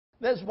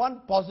There's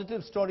one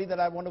positive story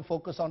that I want to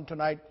focus on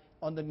tonight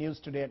on the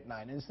news today at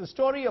 9. It's the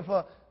story of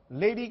a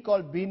lady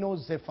called Bino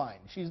Zephyne.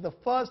 She's the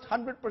first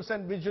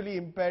 100% visually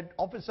impaired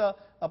officer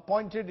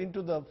appointed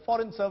into the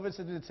Foreign Service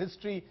in its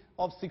history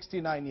of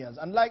 69 years.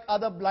 Unlike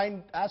other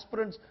blind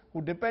aspirants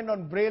who depend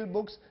on braille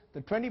books,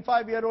 the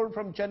 25-year-old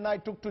from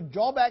Chennai took to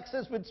Job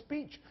Access with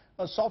Speech,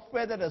 a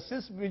software that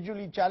assists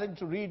visually challenged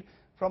to read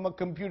from a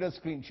computer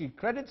screen. She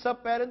credits her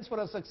parents for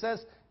her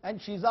success, and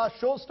she's our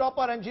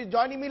showstopper, and she's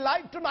joining me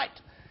live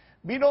tonight.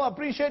 Bino,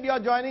 appreciate your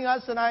joining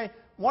us, and I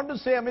want to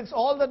say, amidst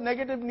all the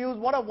negative news,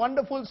 what a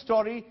wonderful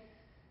story.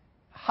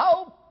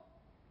 How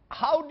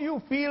do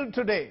you feel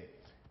today,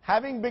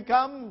 having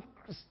become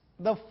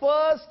the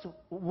first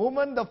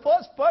woman, the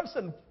first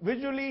person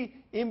visually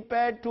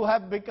impaired to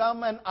have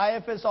become an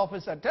IFS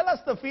officer? Tell us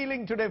the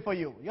feeling today for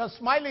you. You're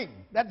smiling.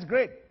 That's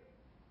great.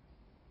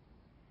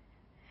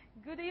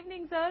 Good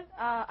evening, sir.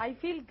 I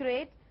feel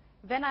great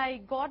when I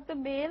got the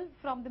mail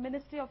from the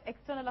Ministry of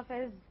External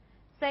Affairs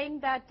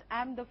saying that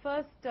I'm the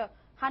first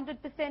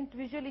 100%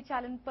 visually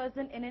challenged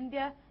person in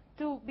India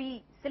to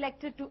be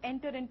selected to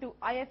enter into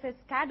IFS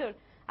cadre.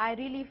 I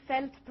really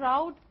felt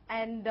proud,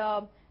 and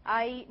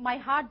my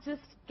heart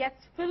just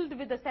gets filled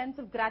with a sense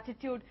of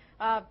gratitude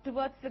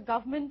towards the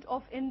government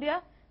of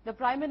India, the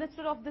Prime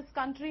Minister of this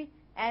country,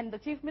 and the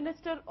Chief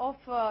Minister of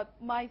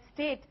my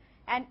state,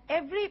 and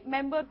every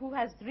member who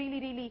has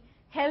really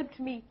helped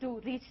me to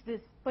reach this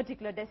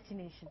particular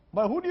destination.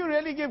 But who do you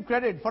really give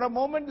credit? For a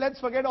moment, let's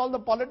forget all the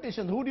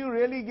politicians. Who do you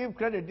really give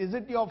credit? Is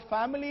it your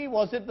family?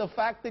 Was it the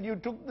fact that you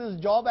took this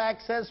Job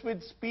Access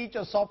with Speech,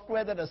 a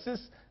software that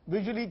assists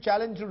visually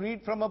challenged to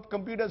read from a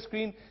computer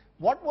screen?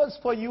 What was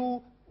for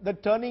you the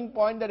turning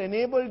point that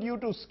enabled you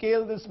to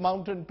scale this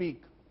mountain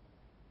peak?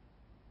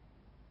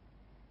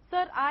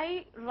 Sir,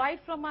 right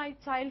from my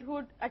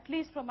childhood, at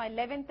least from my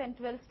 11th and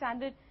 12th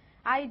standard,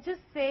 I just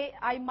say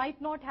I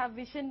might not have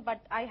vision, but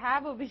I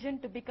have a vision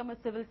to become a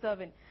civil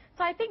servant.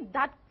 So I think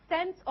that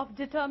sense of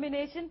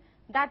determination,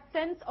 that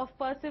sense of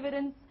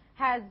perseverance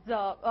has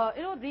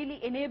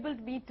really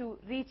enabled me to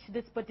reach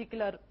this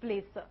particular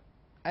place, sir.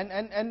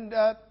 And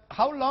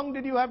how long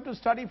did you have to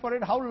study for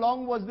it? How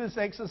long was this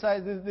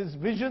exercise, this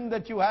vision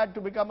that you had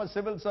to become a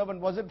civil servant?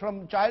 Was it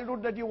from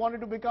childhood that you wanted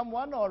to become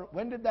one, or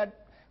when did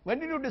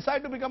you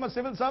decide to become a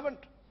civil servant?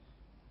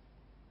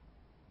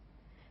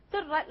 So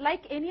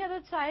like any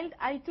other child,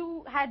 I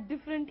too had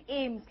different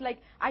aims. Like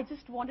I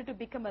just wanted to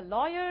become a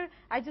lawyer,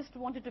 I just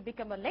wanted to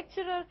become a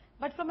lecturer.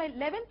 But from my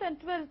 11th and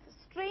 12th,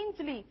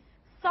 strangely,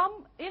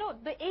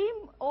 the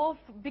aim of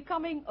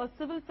becoming a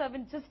civil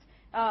servant just,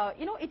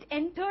 it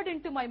entered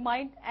into my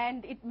mind,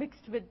 and it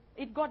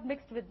got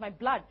mixed with my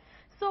blood.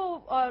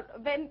 So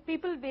when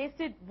people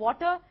wasted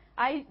water,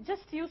 I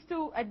just used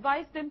to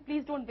advise them,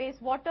 please don't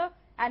waste water.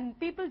 And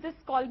people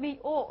just call me,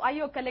 oh, are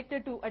you a collector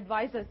to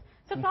advise us?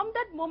 So from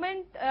that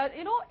moment,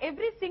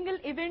 every single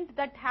event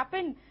that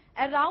happened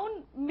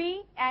around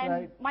me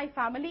and my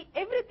family,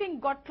 everything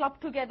got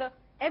clubbed together.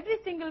 Every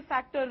single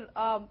factor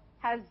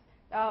has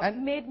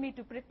made me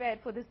to prepare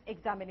for this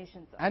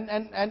examination, sir.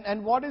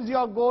 And what is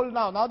your goal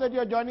now? Now that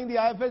you're joining the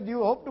IFS, do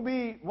you hope to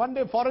be one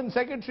day Foreign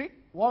Secretary?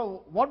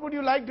 What would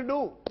you like to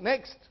do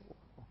next?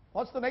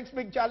 What's the next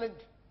big challenge?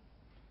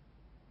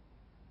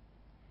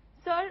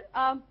 Sir,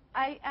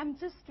 I am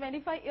just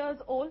 25 years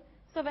old.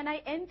 So when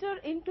I enter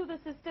into the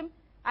system,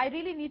 I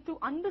really need to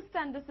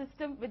understand the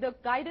system with the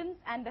guidance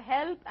and the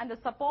help and the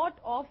support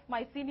of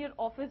my senior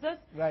officers.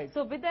 Right.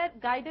 So with their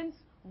guidance,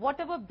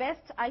 whatever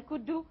best I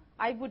could do,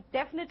 I would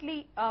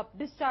definitely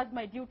discharge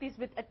my duties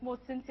with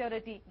utmost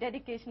sincerity,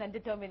 dedication and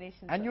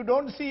determination. And sir. you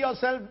don't see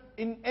yourself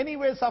in any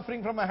way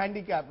suffering from a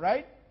handicap,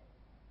 right?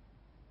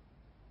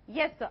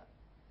 Yes, sir.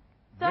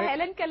 Sir,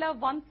 Helen Keller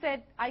once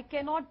said, I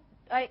cannot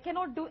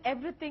do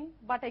everything,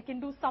 but I can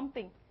do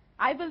something.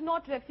 I will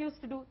not refuse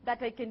to do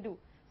that I can do.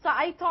 So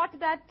I thought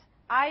that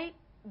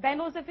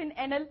Bino Zephyne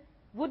NL,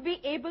 would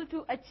be able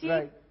to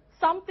achieve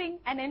something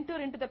and enter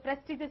into the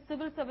prestigious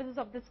civil services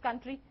of this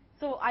country.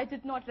 So I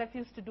did not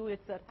refuse to do it,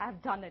 sir. I have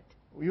done it.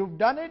 You've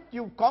done it.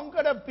 You've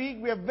conquered a peak.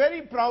 We are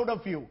very proud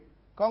of you.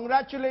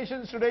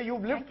 Congratulations today.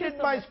 You've lifted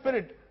my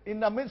spirit. In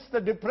the midst of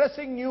the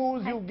depressing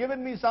news, you've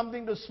given me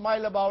something to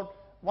smile about.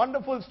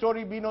 Wonderful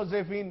story, Bino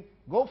Zephyne.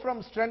 Go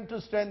from strength to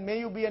strength. May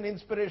you be an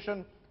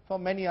inspiration for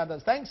many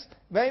others. Thanks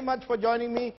very much for joining me.